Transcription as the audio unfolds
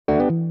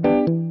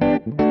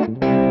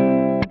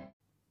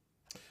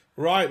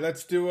Right,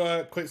 let's do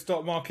a quick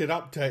stock market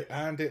update,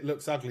 and it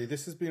looks ugly.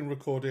 This has been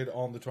recorded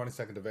on the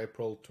 22nd of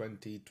April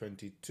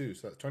 2022,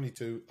 so that's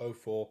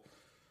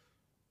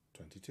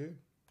 22/04/22.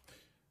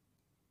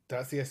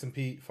 That's the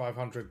S&P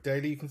 500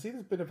 daily. You can see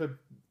there's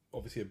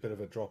obviously a bit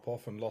of a drop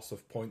off and loss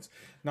of points.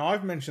 Now,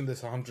 I've mentioned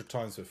this 100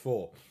 times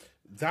before.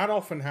 That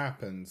often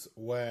happens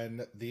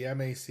when the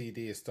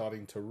MACD is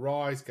starting to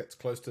rise, gets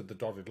close to the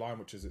dotted line,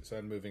 which is its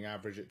own moving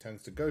average. It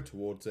tends to go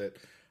towards it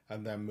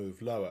and then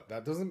move lower.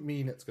 That doesn't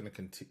mean it's going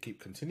to keep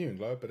continuing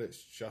lower, but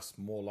it's just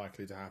more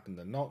likely to happen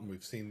than not, and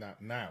we've seen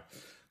that now.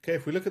 Okay,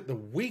 if we look at the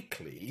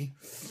weekly,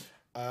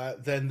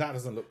 then that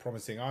doesn't look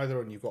promising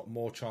either, and you've got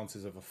more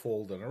chances of a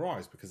fall than a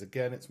rise because,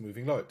 again, it's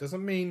moving low. It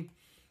doesn't mean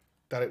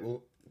that it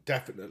will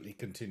definitely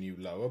continue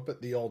lower,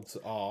 but the odds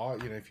are,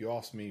 if you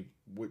ask me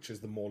which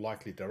is the more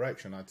likely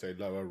direction, I'd say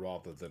lower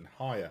rather than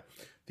higher.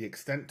 The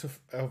extent of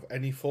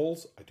any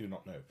falls, I do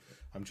not know.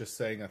 I'm just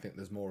saying I think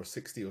there's more a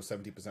 60 or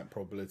 70%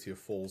 probability of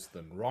falls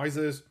than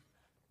rises.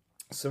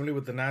 Similarly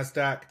with the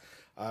NASDAQ,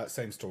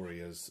 same story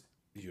as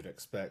you'd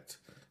expect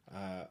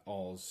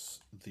as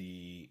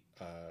the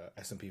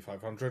S&P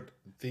 500.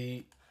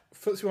 The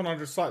FTSE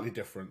 100 is slightly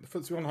different. The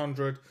FTSE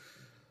 100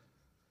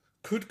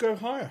 could go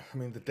higher. I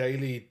mean, the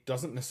daily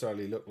doesn't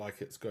necessarily look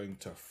like it's going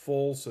to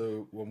fall.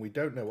 So when we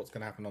don't know what's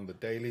going to happen on the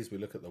dailies, we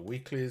look at the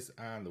weeklies,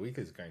 and the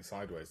weeklies are going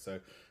sideways. So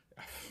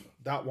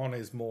that one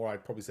is more,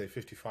 I'd probably say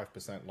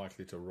 55%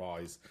 likely to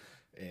rise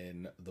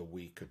in the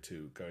week or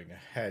two going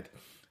ahead.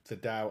 The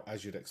Dow,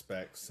 as you'd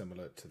expect,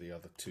 similar to the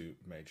other two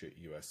major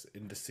US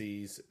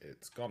indices.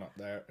 It's gone up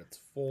there, it's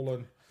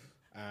fallen.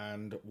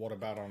 And what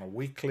about on a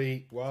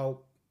weekly?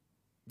 Well,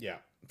 yeah,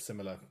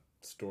 similar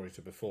story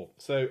to before.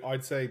 So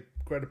I'd say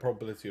greater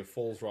probability of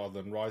falls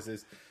rather than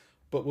rises,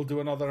 but we'll do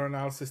another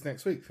analysis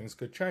next week. Things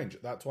could change.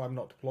 That's why I'm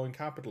not deploying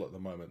capital at the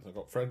moment. I've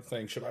got friends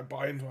saying, should I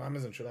buy into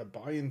Amazon? Should I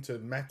buy into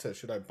Meta?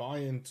 Should I buy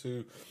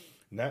into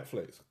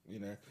Netflix?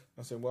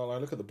 I say, well, I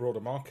look at the broader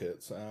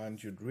markets,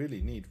 and you'd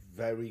really need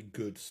very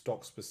good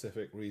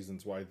stock-specific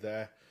reasons why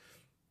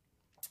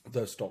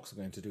those stocks are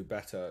going to do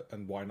better,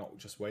 and why not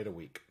just wait a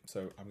week.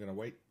 So I'm going to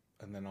wait,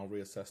 and then I'll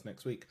reassess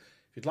next week.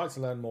 If you'd like to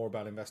learn more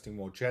about investing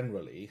more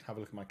generally, have a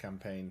look at my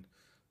campaign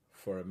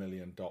for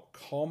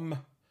 $1million.com.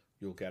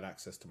 You'll get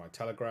access to my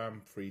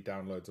Telegram, free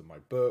downloads of my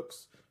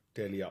books,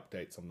 daily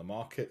updates on the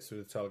markets through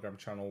the Telegram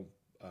channel,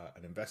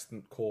 an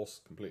investment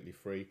course completely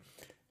free,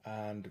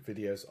 and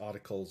videos,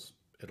 articles.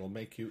 It'll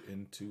make you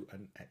into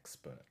an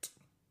expert.